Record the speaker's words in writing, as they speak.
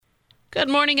Good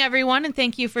morning, everyone, and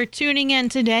thank you for tuning in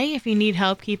today. If you need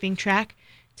help keeping track,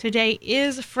 today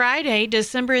is Friday,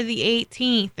 December the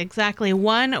 18th, exactly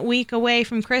 1 week away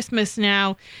from Christmas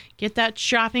now. Get that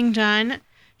shopping done.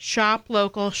 Shop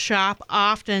local, shop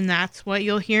often. That's what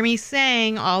you'll hear me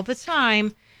saying all the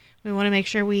time. We want to make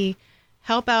sure we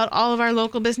help out all of our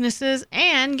local businesses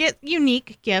and get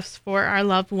unique gifts for our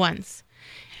loved ones.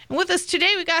 And with us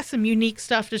today, we got some unique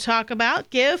stuff to talk about,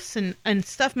 gifts and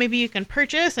stuff maybe you can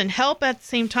purchase and help at the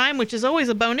same time, which is always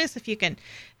a bonus if you can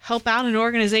help out an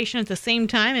organization at the same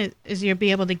time as you'll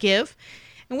be able to give.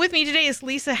 And with me today is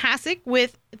Lisa Hassick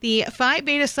with the Phi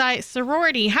Beta Psi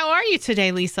sorority. How are you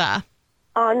today, Lisa?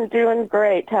 I'm doing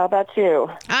great. How about you?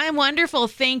 I'm wonderful.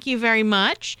 Thank you very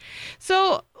much.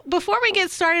 So before we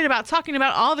get started about talking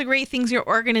about all the great things your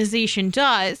organization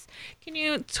does, can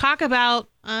you talk about,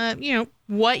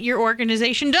 what your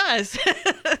organization does?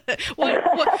 Tell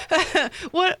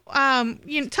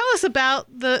us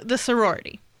about the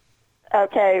sorority.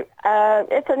 Okay.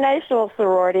 It's a national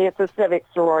sorority. It's a civic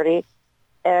sorority.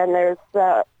 And there's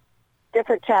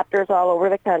different chapters all over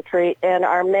the country. And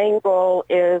our main goal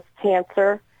is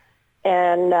cancer.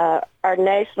 And our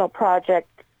national project,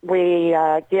 we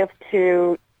give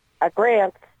to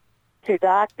grants to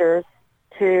doctors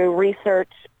to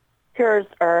research cures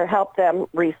or help them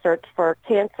research for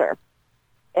cancer.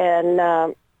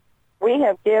 And we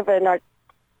have given,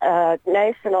 our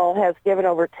national has given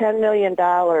over $10 million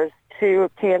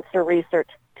to cancer research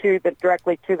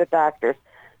directly to the doctors.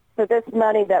 So this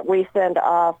money that we send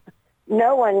off,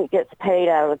 no one gets paid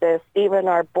out of this, even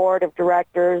our board of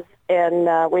directors,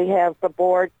 and we have the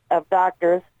board of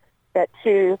doctors that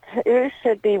choose who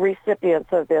should be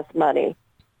recipients of this money.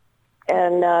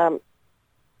 And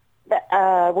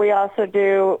we also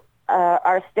do,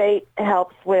 our state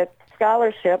helps with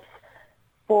scholarships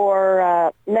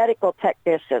for medical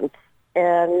technicians.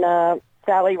 And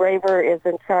Sally Raver is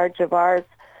in charge of our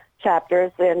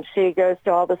chapters, and she goes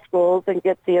to all the schools and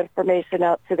gets the information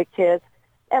out to the kids.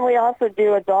 And we also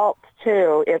do adults,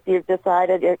 too. If you've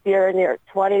decided, if you're in your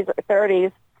 20s or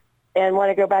 30s and want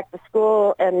to go back to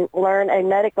school and learn a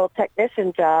medical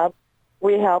technician job,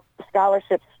 we help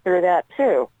scholarships through that,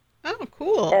 too. Oh,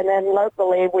 cool. And then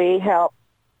locally, we help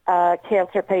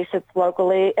cancer patients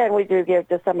locally, and we do give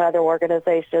to some other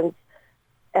organizations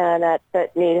and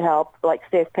that need help, like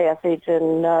Safe Passage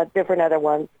and different other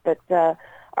ones. But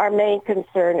our main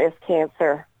concern is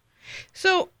cancer.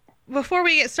 So before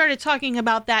we get started talking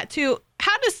about that, too,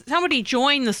 how does somebody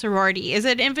join the sorority? Is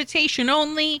it invitation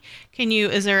only?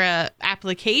 Is there a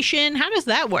application? How does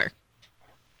that work?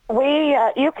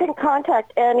 You can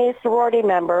contact any sorority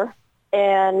member,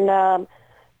 and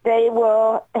they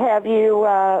will have you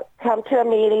come to a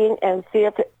meeting and see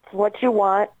if it's what you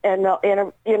want, and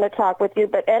they'll talk with you.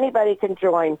 But anybody can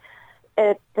join.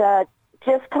 They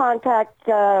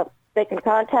can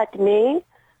contact me,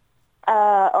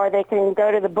 or they can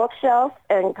go to the bookshelf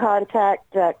and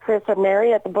contact Chris or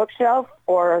Mary at the bookshelf,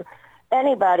 or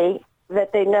anybody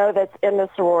that they know that's in the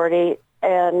sorority,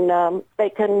 and they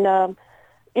can,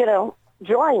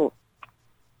 join.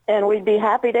 And we'd be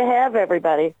happy to have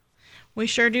everybody. We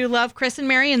sure do love Chris and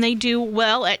Mary, and they do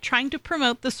well at trying to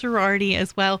promote the sorority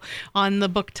as well on the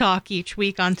book talk each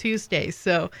week on Tuesdays.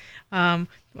 So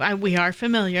we are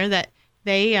familiar that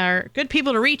they are good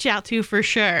people to reach out to for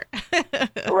sure.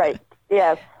 Right.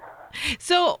 Yes.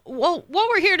 So, what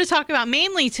we're here to talk about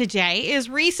mainly today is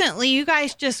recently you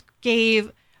guys just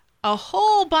gave a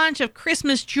whole bunch of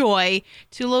Christmas joy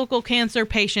to local cancer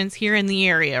patients here in the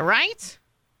area, right?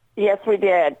 Yes, we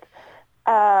did.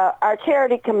 Our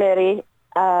charity committee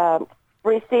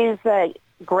receives a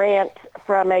grant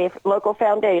from a local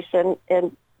foundation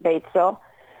in Batesville,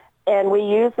 and we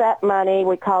use that money,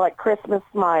 we call it Christmas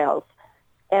Smiles.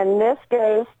 And this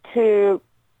goes to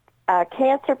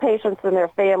cancer patients and their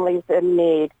families in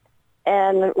need.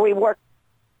 And we work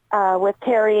with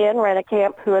Carrie Ann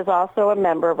Rennekamp, who is also a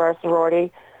member of our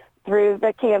sorority, through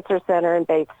the Cancer Center in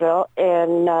Batesville.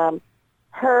 And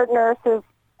her nurses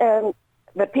and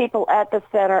the people at the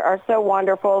center are so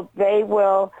wonderful. They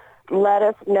will let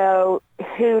us know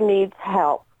who needs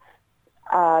help.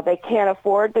 They can't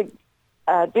afford to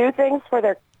do things for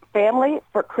their family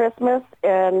for Christmas,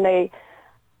 and they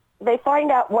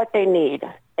find out what they need,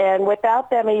 and without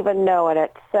them even knowing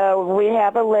it. So we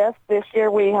have a list. This year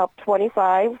we helped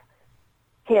 25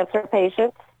 cancer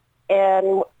patients,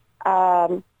 and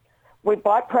we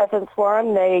bought presents for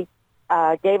them. They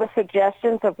gave us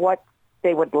suggestions of what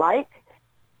they would like.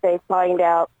 They find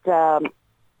out,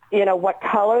 what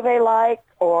color they like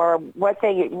or what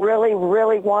they really,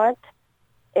 really want.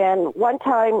 And one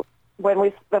time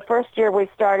the first year we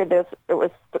started this, it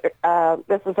was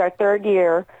this is our third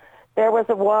year. There was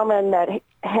a woman that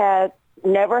had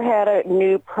never had a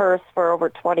new purse for over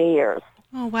 20 years.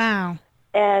 Oh, wow.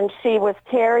 And she was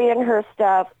carrying her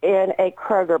stuff in a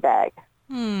Kroger bag.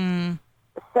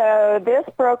 So this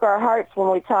broke our hearts when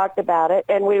we talked about it,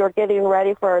 and we were getting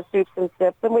ready for our soups and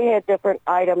sips, and we had different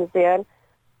items in.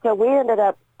 So we ended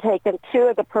up taking two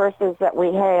of the purses that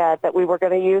we had that we were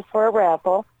going to use for a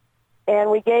raffle,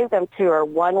 and we gave them to her.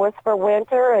 One was for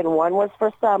winter and one was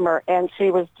for summer, and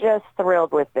she was just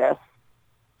thrilled with this.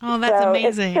 Oh, that's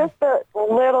amazing. It's just the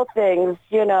little things,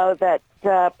 that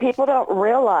people don't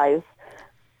realize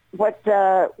what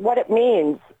it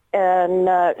means. And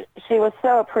she was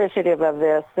so appreciative of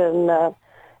this. And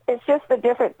it's just the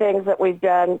different things that we've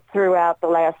done throughout the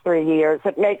last 3 years.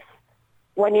 It makes,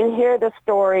 when you hear the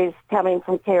stories coming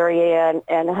from Carrie Ann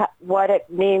and what it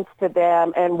means to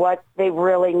them and what they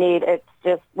really need, it's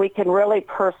just, we can really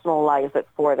personalize it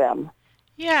for them.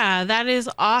 Yeah, that is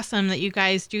awesome that you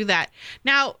guys do that.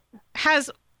 Now,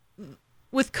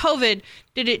 with COVID,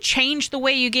 did it change the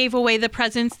way you gave away the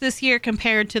presents this year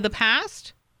compared to the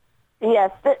past?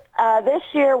 Yes. This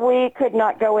year we could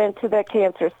not go into the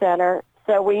cancer center,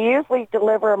 so we usually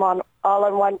deliver them all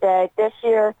in one day. This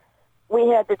year we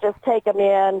had to just take them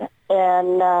in,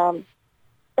 and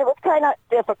it was kind of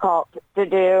difficult to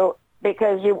do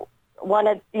because you want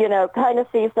to, kind of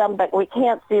see some, but we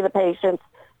can't see the patients.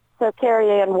 So Carrie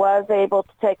Ann was able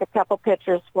to take a couple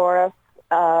pictures for us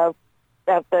of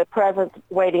the presents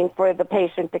waiting for the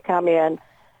patient to come in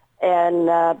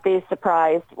and be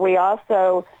surprised. We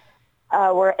also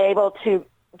were able to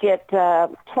get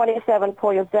 27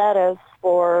 poinsettias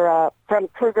from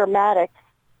Kruger Maddox,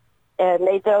 and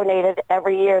they donated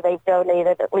every year. They've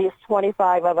donated at least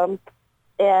 25 of them,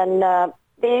 and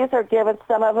these are given.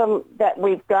 Some of them that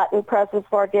we've gotten presents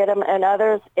for, get them, and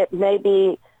others it may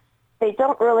be they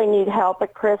don't really need help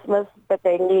at Christmas, but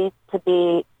they need to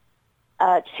be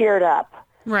cheered up,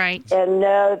 right? And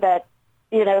know that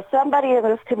somebody in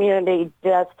this community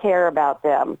does care about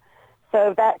them.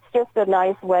 So that's just a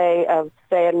nice way of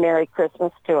saying Merry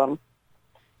Christmas to them.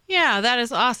 Yeah, that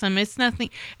is awesome. It's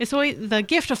always the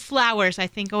gift of flowers, I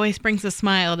think, always brings a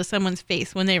smile to someone's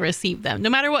face when they receive them, no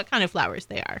matter what kind of flowers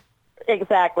they are.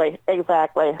 Exactly.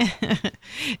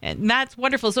 And that's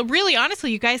wonderful. So really,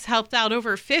 honestly, you guys helped out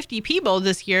over 50 people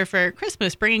this year for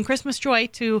Christmas, bringing Christmas joy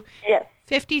to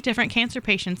 50 different cancer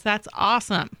patients. That's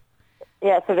awesome.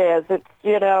 Yes, it is.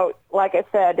 It's, like I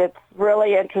said, it's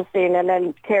really interesting. And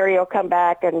then Carrie will come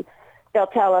back and they'll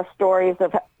tell us stories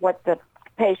of what the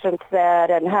patient said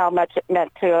and how much it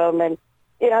meant to them. And,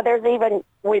 there's even,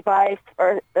 we buy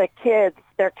for their kids.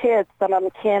 Some of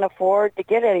them can't afford to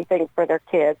get anything for their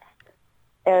kids.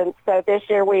 And so this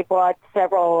year we bought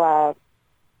several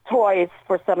toys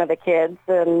for some of the kids.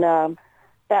 And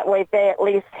that way they at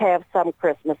least have some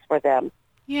Christmas for them.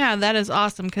 Yeah, that is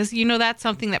awesome because, that's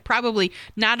something that probably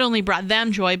not only brought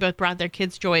them joy, but brought their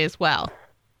kids joy as well.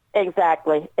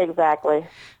 Exactly.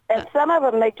 And some of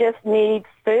them, they just need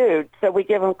food, so we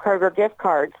give them Kroger gift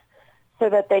cards so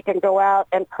that they can go out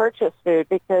and purchase food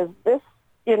because this,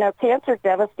 cancer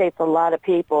devastates a lot of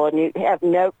people, and you have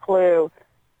no clue.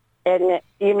 And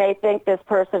you may think this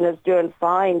person is doing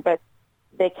fine, but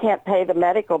they can't pay the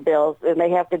medical bills, and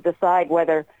they have to decide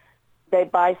whether they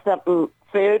buy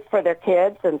food for their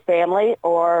kids and family,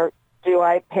 or do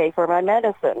I pay for my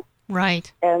medicine?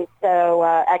 Right. And so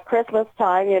at Christmas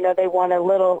time, they want a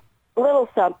little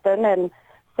something, and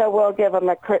so we'll give them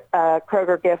a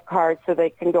Kroger gift card so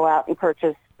they can go out and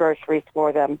purchase groceries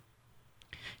for them.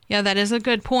 Yeah, that is a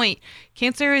good point.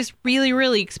 Cancer is really,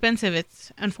 really expensive.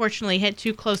 It's unfortunately hit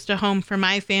too close to home for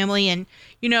my family. And,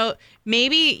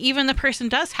 maybe even the person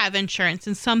does have insurance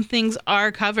and some things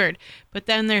are covered. But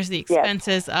then there's the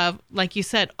expenses of, like you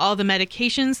said, all the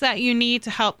medications that you need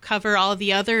to help cover all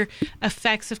the other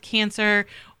effects of cancer,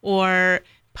 or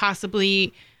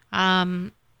possibly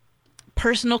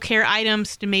personal care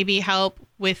items to maybe help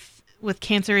with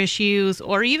cancer issues,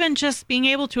 or even just being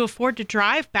able to afford to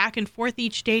drive back and forth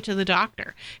each day to the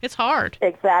doctor. It's hard.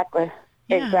 Exactly.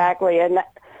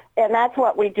 And that's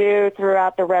what we do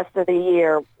throughout the rest of the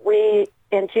year.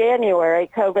 In January,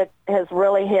 COVID has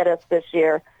really hit us this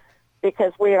year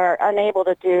because we are unable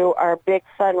to do our big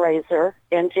fundraiser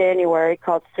in January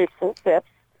called Soups and Sips.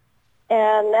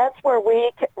 And that's where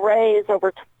we raise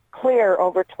clear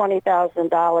over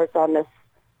 $20,000 on this.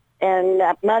 And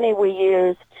that money we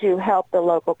use to help the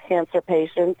local cancer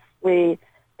patients.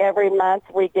 Every month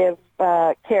we give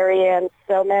Carrie Ann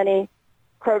so many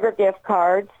Kroger gift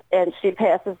cards, and she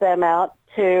passes them out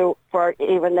for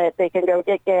even that they can go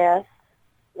get gas.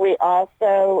 We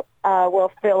also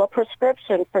will fill a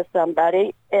prescription for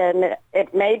somebody, and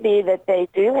it may be that they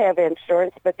do have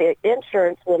insurance, but the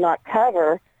insurance will not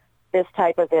cover this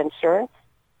type of insurance.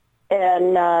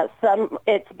 And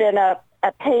it's been a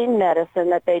pain medicine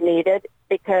that they needed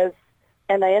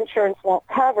and the insurance won't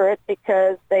cover it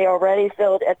because they already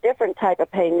filled a different type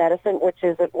of pain medicine, which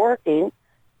isn't working.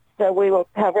 So we will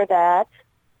cover that.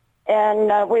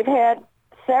 And we've had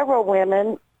several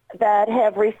women that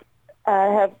have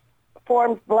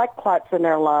formed blood clots in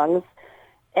their lungs,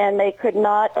 and they could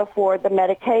not afford the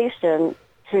medication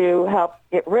to help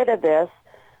get rid of this.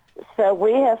 So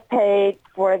we have paid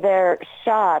for their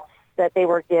shots that they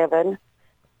were given,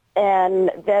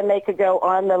 and then they could go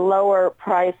on the lower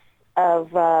price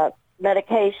of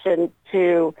medication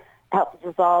to help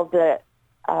dissolve the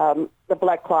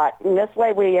blood clot. And this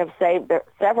way we have saved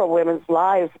several women's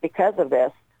lives because of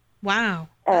this. Wow.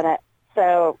 And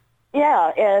so,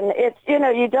 yeah, and it's,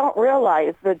 you don't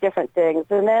realize the different things.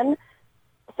 And then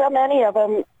so many of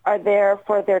them are there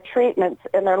for their treatments,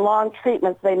 and their long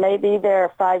treatments, they may be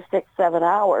there 5, 6, 7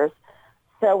 hours.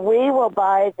 So we will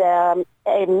buy them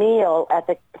a meal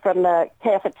from the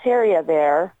cafeteria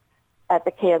there at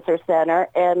the cancer center,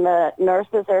 and the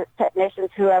nurses or technicians,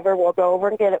 whoever, will go over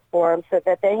and get it for them so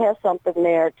that they have something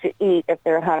there to eat if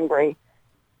they're hungry.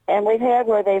 And we've had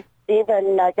where they've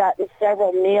even gotten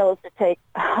several meals to take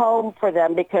home for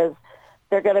them because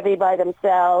they're going to be by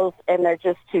themselves and they're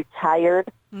just too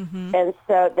tired. Mm-hmm. And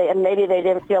so maybe they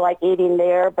didn't feel like eating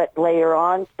there, but later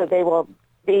on, so they will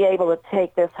be able to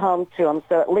take this home to them.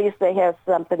 So at least they have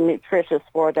something nutritious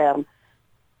for them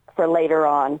for later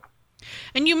on.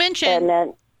 And you mentioned, and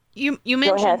then, you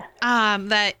mentioned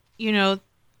that,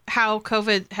 how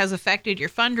COVID has affected your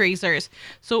fundraisers.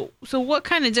 So what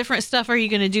kind of different stuff are you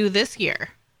going to do this year?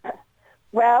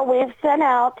 Well, we've sent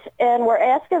out, and we're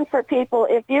asking for people,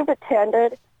 if you've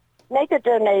attended, make a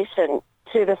donation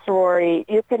to the sorority.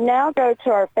 You can now go to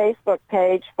our Facebook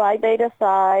page, Phi Beta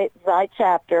Psi Xi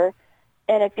Chapter,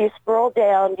 and if you scroll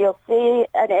down, you'll see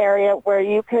an area where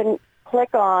you can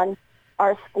click on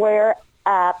our Square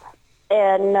app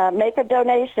and make a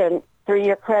donation through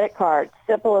your credit card.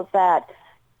 Simple as that.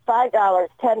 $5,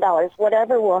 $10,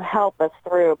 whatever will help us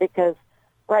through, because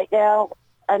right now,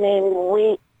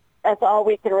 that's all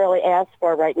we can really ask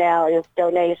for right now is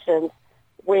donations.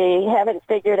 We haven't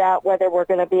figured out whether we're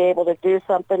going to be able to do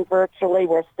something virtually.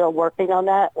 We're still working on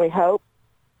that, we hope.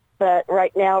 But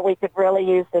right now we could really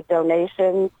use the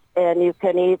donations, and you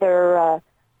can either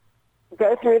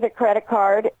go through the credit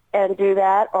card and do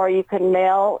that, or you can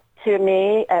mail to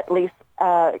me at least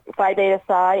Phi Beta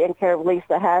Psi in care of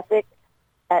Lisa Hassick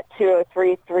at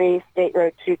 2033 State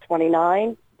Road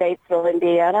 229, Batesville,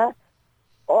 Indiana.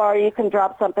 Or you can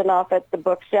drop something off at the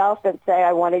bookshelf and say,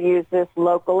 I want to use this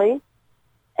locally.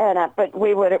 But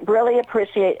we would really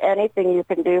appreciate anything you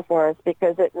can do for us,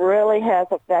 because it really has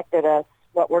affected us,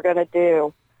 what we're going to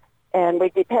do. And we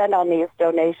depend on these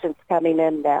donations coming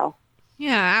in now.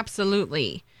 Yeah,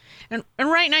 absolutely. And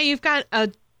right now you've got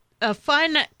a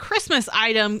fun Christmas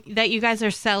item that you guys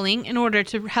are selling in order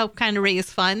to help kind of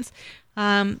raise funds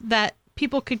that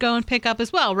people could go and pick up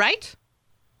as well, right?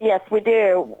 Yes, we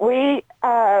do. We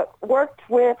worked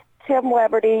with Tim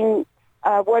Weberding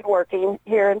Woodworking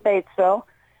here in Batesville.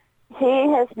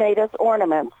 He has made us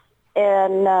ornaments,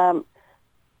 and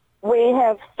we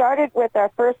have started with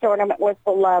our first ornament was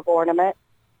the love ornament,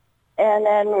 and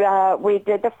then we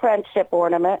did the friendship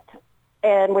ornament,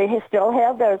 and we still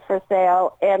have those for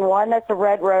sale, and one that's a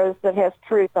red rose that has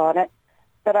truth on it.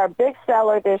 But our big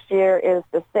seller this year is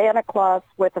the Santa Claus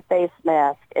with a face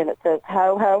mask, and it says,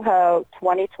 ho, ho, ho,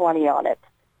 2020 on it.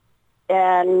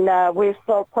 And we've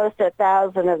sold close to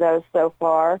 1,000 of those so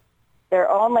far. They're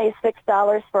only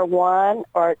 $6 for one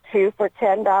or two for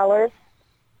 $10.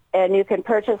 And you can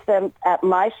purchase them at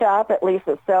my shop, at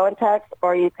Lisa Sew and Tucks,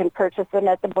 or you can purchase them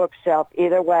at the bookshelf.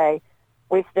 Either way.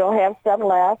 We still have some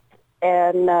left,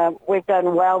 and we've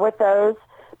done well with those.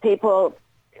 People,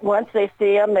 once they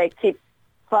see them, they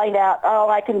find out,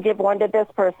 I can give one to this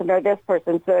person or this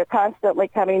person. So they're constantly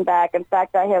coming back. In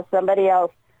fact, I have somebody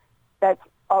else that's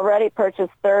already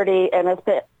purchased 30 and is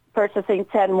purchasing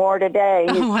 10 more today.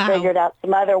 He's figured out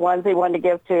some other ones he wanted to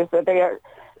give to. So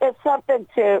it's something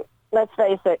to, let's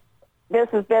face it, this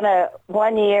has been a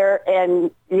 1 year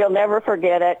and you'll never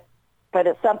forget it, but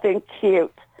it's something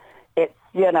cute. It's,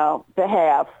 to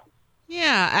have.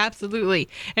 Yeah, absolutely.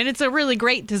 And it's a really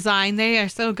great design. They are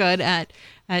so good at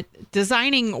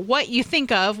designing what you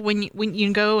think of when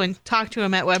you go and talk to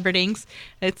them at Weberdings.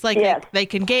 It's like they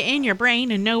can get in your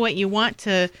brain and know what you want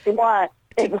to.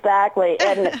 Exactly.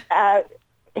 And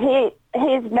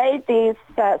he's made these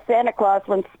Santa Claus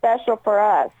ones special for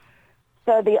us.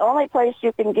 So the only place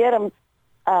you can get them,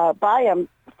 buy them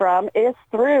from is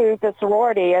through the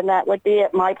sorority, and that would be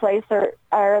at my place or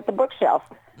at the bookshelf.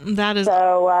 That is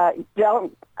So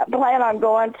don't plan on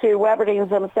going to Weberding's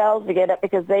themselves to get it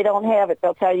because they don't have it.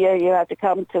 They'll tell you have to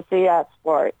come to see us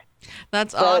for it.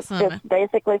 That's so awesome. It's just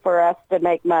basically for us to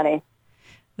make money.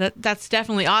 That's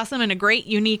definitely awesome and a great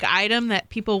unique item that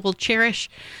people will cherish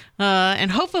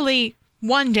and hopefully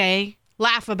one day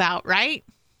laugh about, right?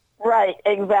 Right,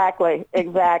 exactly.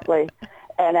 And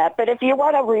but if you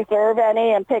want to reserve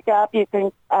any and pick up, you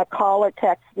can call or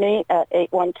text me at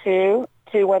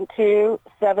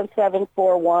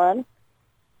 812-212-7741,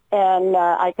 and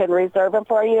I can reserve them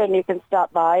for you, and you can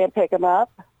stop by and pick them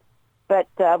up. But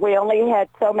we only had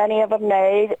so many of them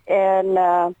made,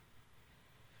 and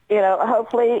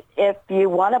hopefully if you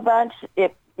want a bunch,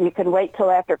 if you can wait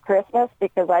till after Christmas,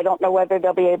 because I don't know whether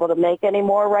they'll be able to make any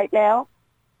more right now.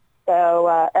 So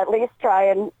at least try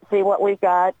and see what we've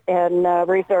got and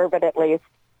reserve it at least.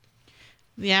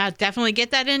 Yeah, definitely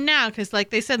get that in now because,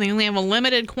 like they said, they only have a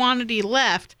limited quantity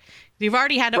left. You've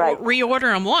already had to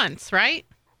reorder them once, right?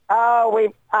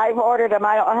 Oh, I've ordered them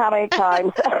I don't know how many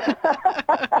times.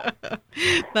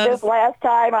 This last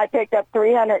time I picked up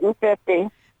 350.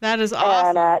 That is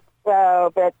awesome. And,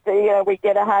 but we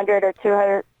get 100 or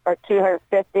 200 or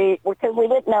 250 because we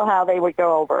didn't know how they would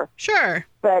go over. Sure.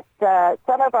 But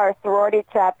some of our sorority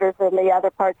chapters in the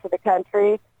other parts of the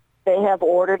country, they have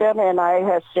ordered them, and I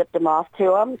have shipped them off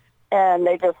to them, and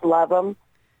they just love them.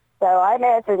 So I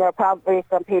imagine there'll probably be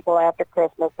some people after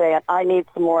Christmas saying, I need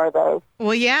some more of those.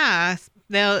 Well, yeah.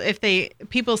 If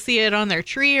people see it on their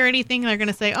tree or anything, they're going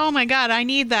to say, oh, my God, I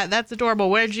need that. That's adorable.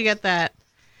 Where did you get that?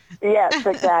 Yes,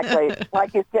 exactly.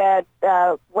 Like you said,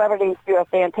 Weberdings do a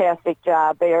fantastic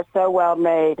job. They are so well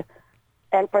made.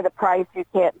 And for the price, you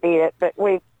can't beat it. But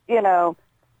we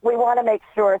want to make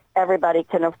sure everybody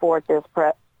can afford this,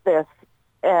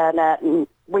 and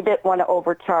we didn't want to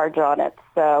overcharge on it.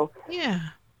 So yeah,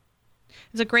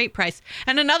 it's a great price.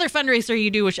 And another fundraiser you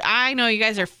do, which I know you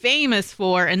guys are famous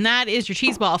for, and that is your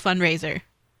cheese ball fundraiser.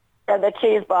 The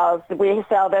cheese balls, we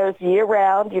sell those year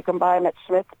round. You can buy them at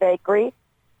Schmidt's Bakery,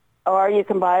 or you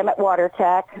can buy them at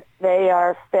WaterTech. They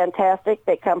are fantastic.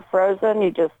 They come frozen.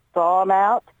 You just thaw them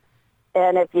out.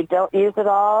 And if you don't use it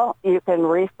all, you can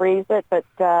refreeze it. But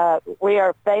we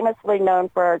are famously known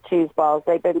for our cheese balls.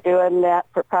 They've been doing that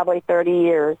for probably 30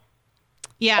 years.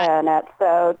 Yeah. And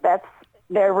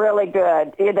they're really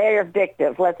good. They're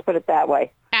addictive. Let's put it that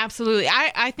way. Absolutely.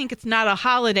 I think it's not a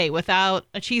holiday without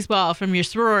a cheese ball from your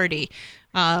sorority.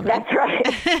 That's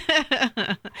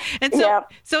right. And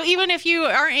so even if you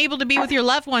aren't able to be with your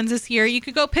loved ones this year, you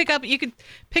could pick up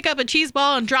a cheese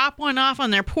ball and drop one off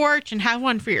on their porch and have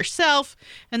one for yourself.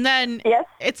 And then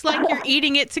it's like you're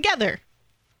eating it together.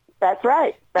 That's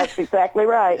right. That's exactly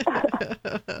right.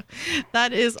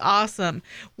 That is awesome.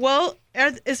 Well,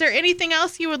 is there anything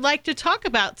else you would like to talk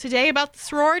about today about the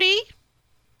sorority?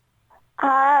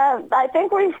 I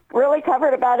think we've really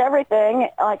covered about everything.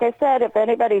 Like I said, if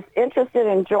anybody's interested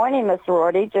in joining the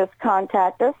sorority, just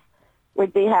contact us.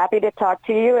 We'd be happy to talk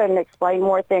to you and explain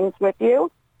more things with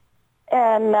you.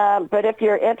 And but if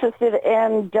you're interested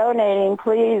in donating,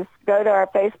 please go to our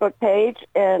Facebook page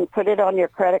and put it on your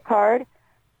credit card.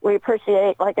 We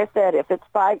appreciate, like I said, if it's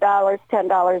 $5,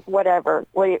 $10, whatever,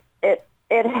 it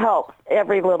helps.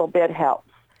 Every little bit helps.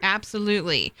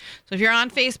 Absolutely. So if you're on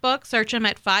Facebook, search them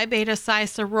at Phi Beta Psi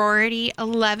Sorority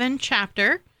 11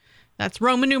 Chapter. That's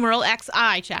Roman numeral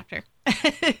XI Chapter.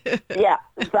 Yeah,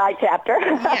 Psi Chapter.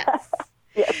 Yes.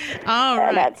 Yes. All right.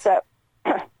 And that's,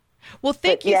 well,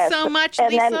 thank you so much,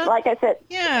 and Lisa. And then, like I said,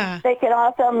 they can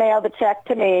also mail the check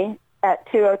to me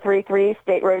at 2033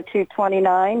 State Road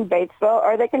 229, Batesville,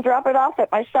 or they can drop it off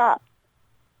at my shop.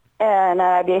 And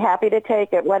I'd be happy to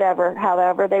take it,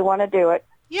 however they want to do it.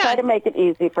 Yeah. Try to make it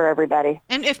easy for everybody.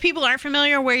 And if people aren't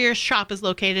familiar where your shop is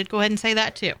located, go ahead and say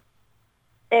that too.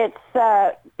 It's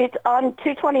on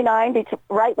 229,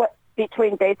 right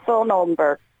between Batesville and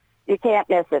Oldenburg. You can't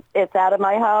miss it. It's out of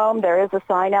my home. There is a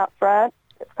sign out front.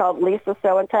 It's called Lisa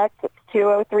Sew and Tex. It's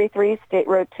 2033 State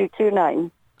Road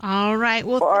 229. All right.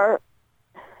 Well, or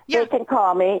they can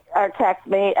call me or text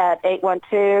me at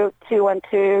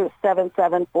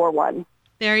 812-212-7741.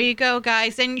 There you go,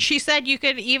 guys. And she said you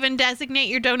could even designate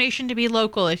your donation to be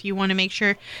local if you want to make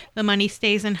sure the money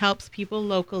stays and helps people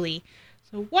locally.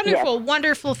 So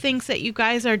wonderful things that you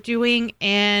guys are doing.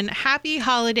 And happy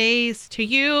holidays to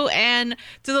you and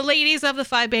to the ladies of the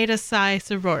Phi Beta Psi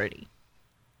sorority.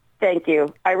 Thank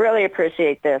you. I really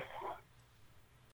appreciate this.